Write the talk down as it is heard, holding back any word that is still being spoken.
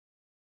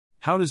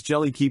How does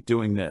Jelly keep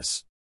doing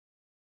this?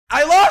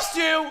 I lost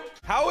you!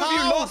 How have you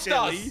lost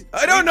Jelly? us?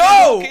 I don't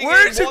know!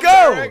 Where'd you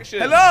go?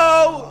 Direction.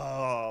 Hello?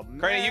 Oh, man.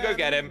 Crainer, you go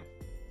get him.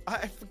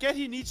 I forget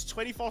he needs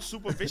 24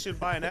 supervision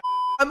by now.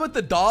 I'm with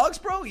the dogs,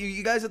 bro?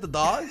 You guys at the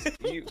dogs?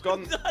 You've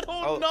gone. I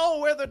don't know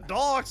where the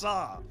dogs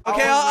are.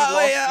 Okay, How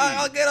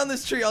I'll get on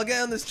this tree. I'll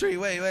get on this tree.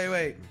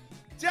 Wait.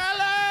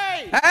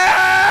 Jelly!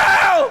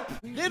 Help!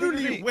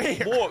 Literally where?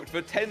 Walked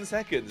for 10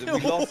 seconds and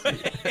we lost him.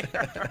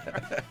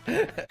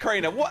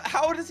 Crainer, what?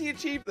 How does he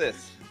achieve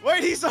this?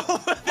 Wait, he's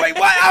over. Wait,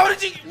 what? How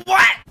did you?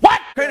 What?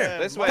 Crainer,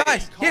 This way.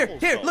 guys, here,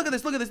 Cobblestone. look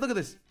at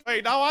this.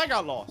 Wait, now I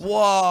got lost.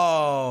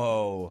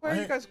 Whoa. Where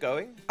are you guys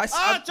going?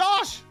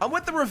 Josh! I'm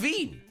with the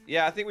ravine.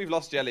 Yeah, I think we've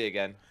lost Jelly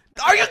again.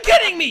 Are you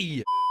kidding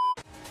me?